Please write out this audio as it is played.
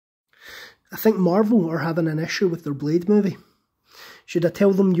I think Marvel are having an issue with their Blade movie. Should I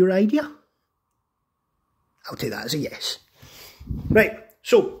tell them your idea? I'll take that as a yes. Right,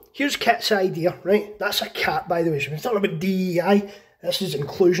 so here's Kit's idea, right? That's a cat, by the way. So we're talking about DEI. This is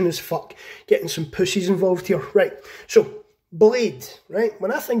inclusion as fuck. Getting some pussies involved here. Right, so Blade, right?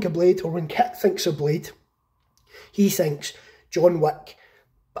 When I think of Blade, or when Kit thinks of Blade, he thinks John Wick,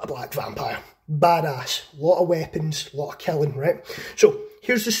 but a black vampire. Badass. Lot of weapons, lot of killing, right? So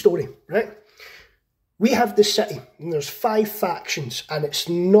here's the story, right? We have the city, and there's 5 factions, and it's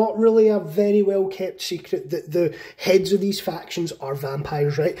not really a very well kept secret that the heads of these factions are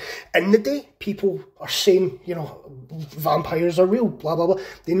vampires, right? In the day, people are saying, you know, vampires are real, blah, blah, blah.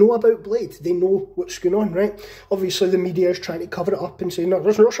 They know about Blade. They know what's going on, right? Obviously, the media is trying to cover it up and say, no,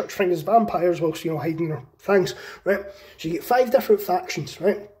 there's no such thing as vampires whilst, you know, hiding their things, right? So you get 5 different factions,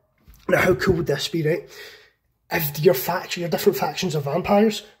 right? Now, how cool would this be, right? If your different factions of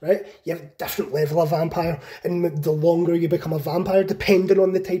vampires, right? You have a different level of vampire, and the longer you become a vampire, depending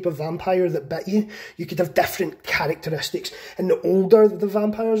on the type of vampire that bit you, you could have different characteristics. And the older the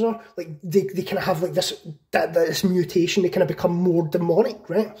vampires are, like they kind of have like this mutation. They kind of become more demonic,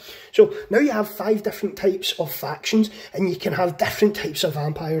 right? So now you have 5 different types of factions, and you can have different types of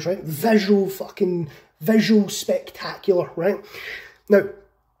vampires, right? Visual spectacular, right? Now,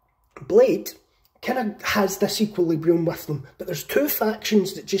 Blade kind of has this equilibrium with them, but there's 2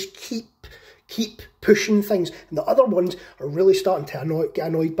 factions that just keep pushing things, and the other ones are really starting to get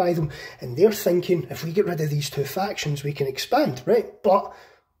annoyed by them, and they're thinking, if we get rid of these 2 factions, we can expand, right? But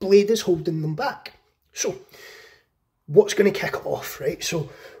Blade is holding them back. So what's going to kick it off, right?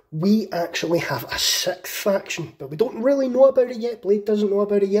 So we actually have a 6th faction, but we don't really know about it yet. Blade doesn't know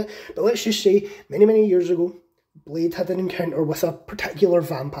about it yet, but let's just say many years ago, Blade had an encounter with a particular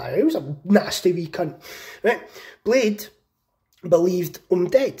vampire. He was a nasty wee cunt, right? Blade believed him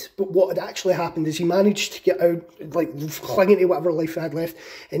dead, but what had actually happened is he managed to get out, like clinging to whatever life he had left,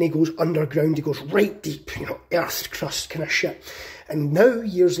 and he goes underground. He goes right deep, you know, earth crust kind of shit. And now,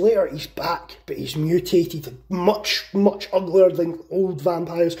 years later, he's back, but he's mutated, much uglier than old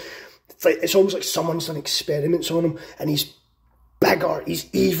vampires. It's almost like someone's done experiments on him, and he's bigger, he's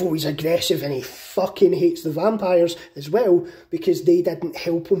evil, he's aggressive, and he fucking hates the vampires as well because they didn't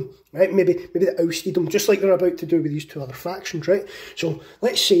help him, right? Maybe they ousted him, just like they're about to do with these 2 other factions, right? So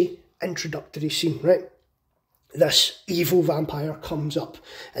let's say, introductory scene, right? This evil vampire comes up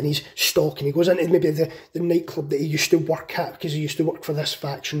and he's stalking. He goes into maybe the nightclub that he used to work at because he used to work for this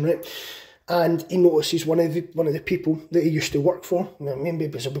faction, right? And he notices one of the people that he used to work for, maybe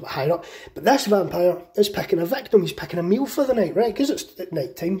he's a bit higher up, but this vampire is picking a victim. He's picking a meal for the night, right? Because it's at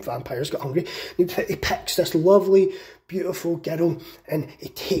night time, vampires get hungry. He picks this lovely, beautiful girl, and he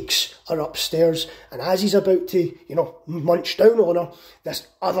takes her upstairs, and as he's about to, you know, munch down on her, this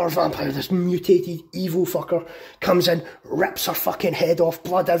other vampire, this mutated evil fucker, comes in, rips her fucking head off,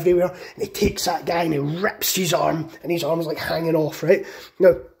 blood everywhere, and he takes that guy and he rips his arm, and his arm's like hanging off, right?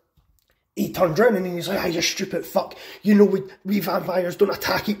 Now, he turns around and he's like, "Ah, you stupid fuck. You know we vampires don't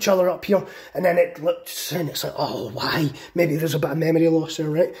attack each other up here." And then it looks and it's like, oh, why? Maybe there's a bit of memory loss there,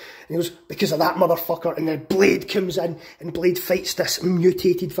 right? And he goes, because of that motherfucker. And then Blade comes in and Blade fights this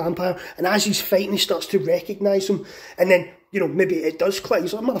mutated vampire. And as he's fighting, he starts to recognise him. And then, you know, maybe it does click.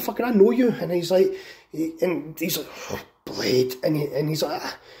 He's like, "Motherfucker, I know you." And he's like, oh, Blade. And he's like,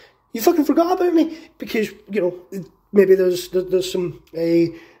 "Ah, you fucking forgot about me." Because, you know, maybe there's some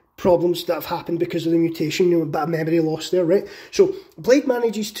problems that have happened because of the mutation, you know, a bit of memory loss there, right? So Blade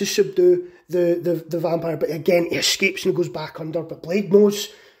manages to subdue the vampire, but again, he escapes and goes back under. But Blade knows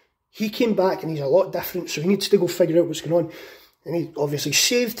he came back and he's a lot different, so he needs to go figure out what's going on. And he obviously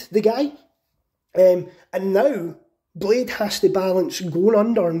saved the guy. And now Blade has to balance going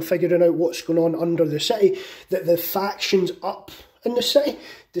under and figuring out what's going on under the city, that the factions up in the city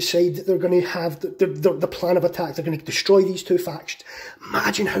decide that they're going to have the plan of attack. They're going to destroy these 2 factions.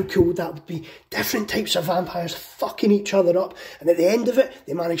 Imagine how cool that would be. Different types of vampires fucking each other up, and at the end of it,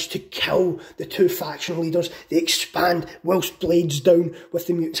 they manage to kill the 2 faction leaders. They expand whilst Blade's down with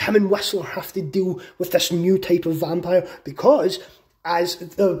the mutants. Him and Whistler have to deal with this new type of vampire because as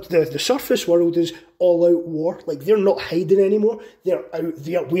the surface world is all out war, like they're not hiding anymore. They're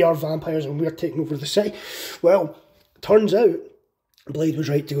out. We are vampires and we're taking over the city. Well, turns out Blade was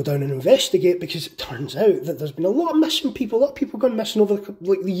right to go down and investigate, because it turns out that there's been a lot of missing people, a lot of people gone missing over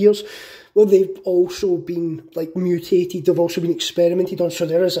the years. Well, they've also been like mutated, they've also been experimented on, so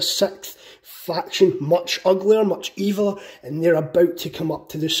there is a 6th faction, much uglier, much eviler, and they're about to come up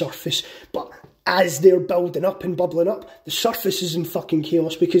to the surface. But as they're building up and bubbling up, the surface is in fucking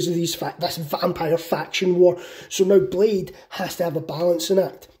chaos because of this vampire faction war. So now Blade has to have a balancing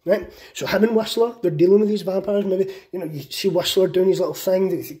act. right? So him and Whistler, they're dealing with these vampires. Maybe, you know, you see Whistler doing his little thing,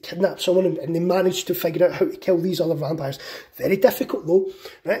 they kidnap someone and they manage to figure out how to kill these other vampires. Very difficult though,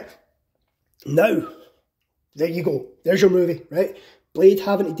 right? Now, there you go. There's your movie, right? Blade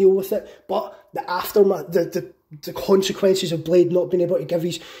having to deal with it, but the aftermath, the consequences of Blade not being able to give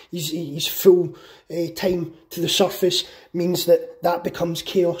his full time to the surface means that becomes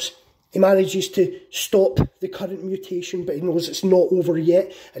chaos. He manages to stop the current mutation, but he knows it's not over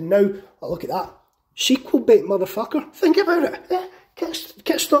yet. And now, oh, look at that. Sequel bait, motherfucker. Think about it. Yeah,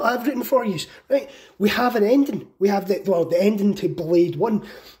 kickstart everything for you, right? We have an ending. We have the ending to Blade 1.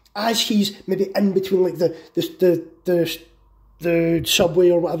 As he's maybe in between like the subway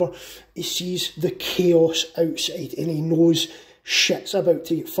or whatever, he sees the chaos outside and he knows shit's about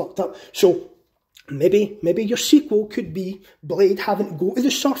to get fucked up. So maybe your sequel could be Blade having to go to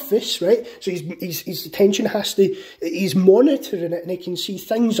the surface, right? So his attention he's monitoring it and he can see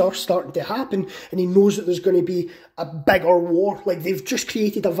things are starting to happen and he knows that there's going to be a bigger war. Like they've just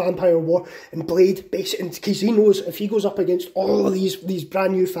created a vampire war and Blade basically, because he knows if he goes up against all of these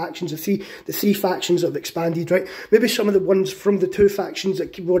brand new factions, the three factions that have expanded, right? Maybe some of the ones from the two factions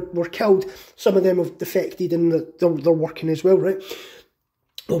that were killed, some of them have defected and they're working as well, right?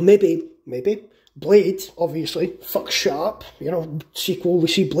 Well, maybe Blade, obviously, fucks shit up. You know, sequel, we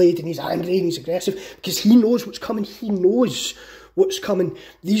see Blade and he's angry and he's aggressive because he knows what's coming. He knows what's coming.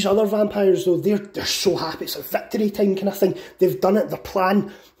 These other vampires, though, they're so happy. It's a victory time kind of thing. They've done it, their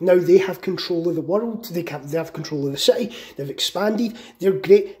plan. Now they have control of the world. They have control of the city. They've expanded. They're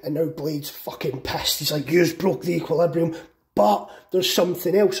great. And now Blade's fucking pissed. He's like, you broke the equilibrium. But there's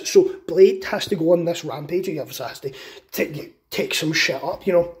something else. So Blade has to go on this rampage. He obviously has to take some shit up,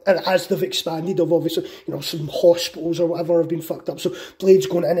 you know, and as they've expanded, of obviously, you know, some hospitals or whatever have been fucked up, so Blade's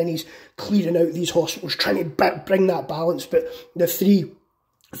going in and he's clearing out these hospitals, trying to bring that balance, but the three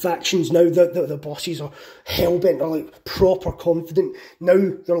factions now, the bosses are hell-bent, they're like proper confident,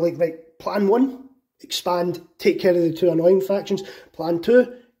 now they're like, right, plan 1, expand, take care of the two annoying factions, plan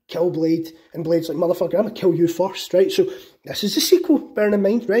 2, kill Blade, and Blade's like, motherfucker, I'm gonna kill you first, right? So this is the sequel, bearing in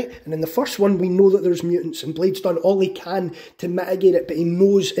mind, right? And in the first one, we know that there's mutants, and Blade's done all he can to mitigate it, but he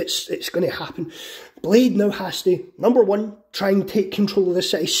knows it's going to happen. Blade now has to, number 1, try and take control of the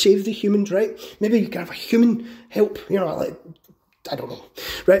city, save the humans, right? Maybe you can have a human help, you know, like, I don't know,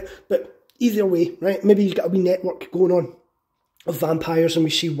 right? But either way, right? Maybe he's got a wee network going on of vampires and we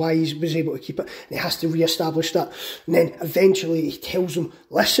see why he was able to keep it and he has to re-establish that, and then eventually he tells them,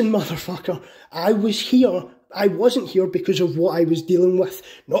 listen motherfucker, I wasn't here because of what I was dealing with,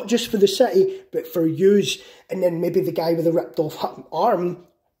 not just for the city but for yous. And then maybe the guy with the ripped off arm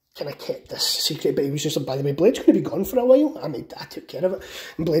kind of kept this secret, but he was just like, by the way, Blade's going to be gone for a while, I took care of it.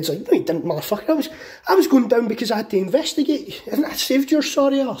 And Blade's like, no you didn't motherfucker, I was going down because I had to investigate and I saved your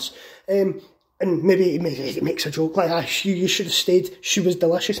sorry ass. And maybe he makes a joke like, you should have stayed, she was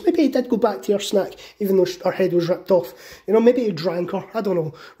delicious. Maybe he did go back to her snack, even though her head was ripped off. You know, maybe he drank her, I don't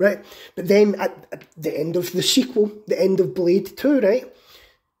know, right? But then at the end of the sequel, the end of Blade 2, right,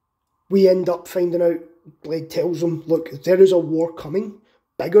 we end up finding out, Blade tells him, look, there is a war coming,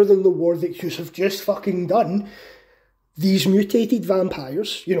 bigger than the war that you have just fucking done. These mutated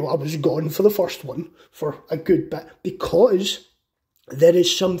vampires, you know, I was gone for the first one for a good bit because there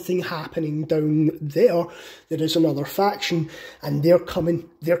is something happening down there. There is another faction and they're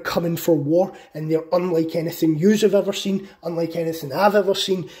coming for war, and they're unlike anything yous have ever seen, unlike anything I've ever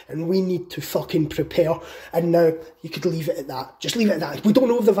seen, and we need to fucking prepare. And now you could leave it at that. Just leave it at that. We don't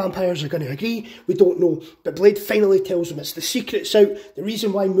know if the vampires are going to agree. We don't know. But Blade finally tells them it's the secret's out. The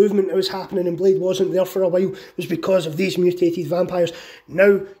reason why movement was happening and Blade wasn't there for a while was because of these mutated vampires.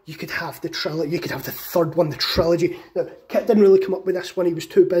 Now you could have the trilogy. You could have the third one, the trilogy. Now, Kit didn't really come up with this one. He was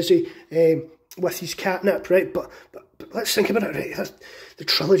too busy with his catnip, right? But let's think about it, right? The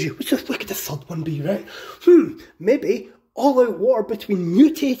trilogy. What could the third one be, right? Maybe all-out war between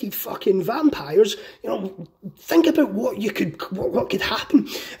mutated fucking vampires. You know, think about what could happen,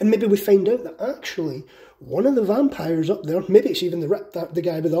 and maybe we find out that actually one of the vampires up there, maybe it's even the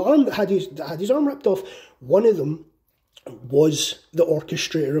guy with the arm that had his arm ripped off. One of them was the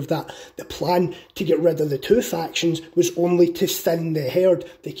orchestrator of that. The plan to get rid of the two factions was only to thin the herd,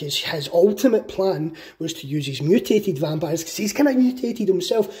 because his ultimate plan was to use his mutated vampires, because he's kind of mutated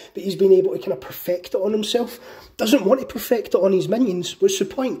himself, but he's been able to kind of perfect it on himself. Doesn't want to perfect it on his minions. What's the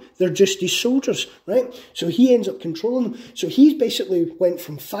point? They're just his soldiers, right? So he ends up controlling them. So he's basically went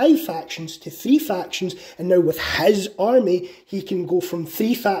from 5 factions to 3 factions, and now with his army, he can go from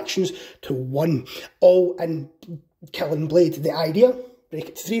 3 factions to 1, all in killing Blade. The idea, break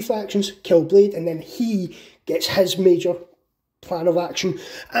it to 3 factions, kill Blade, and then he gets his major plan of action,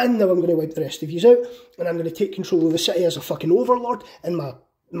 and now I'm going to wipe the rest of you out, and I'm going to take control of the city as a fucking overlord, and my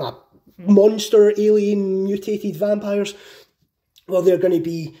monster, alien, mutated vampires, well, they're going to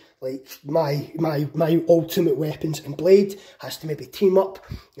be like my ultimate weapons. And Blade has to maybe team up,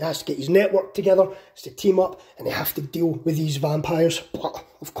 he has to get his network together, has to team up, and they have to deal with these vampires. But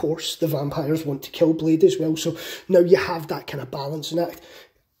of course the vampires want to kill Blade as well, so now you have that kind of balancing act.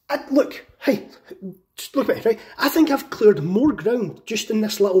 Look, hey, just look at me, right? I think I've cleared more ground just in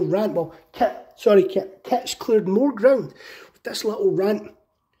this little rant. Well, Kit's cleared more ground with this little rant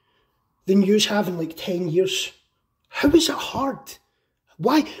than yous have in like 10 years. How is it hard?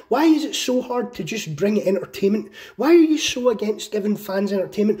 Why is it so hard to just bring entertainment? Why are you so against giving fans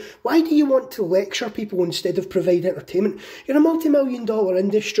entertainment? Why do you want to lecture people instead of provide entertainment? You're a multi-million-dollar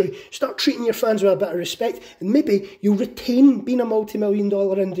industry. Start treating your fans with a bit of respect, and maybe you'll retain being a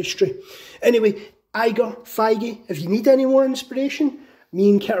multi-million-dollar industry. Anyway, Iger, Feige, if you need any more inspiration, me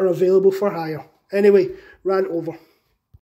and Kit are available for hire. Anyway, rant over.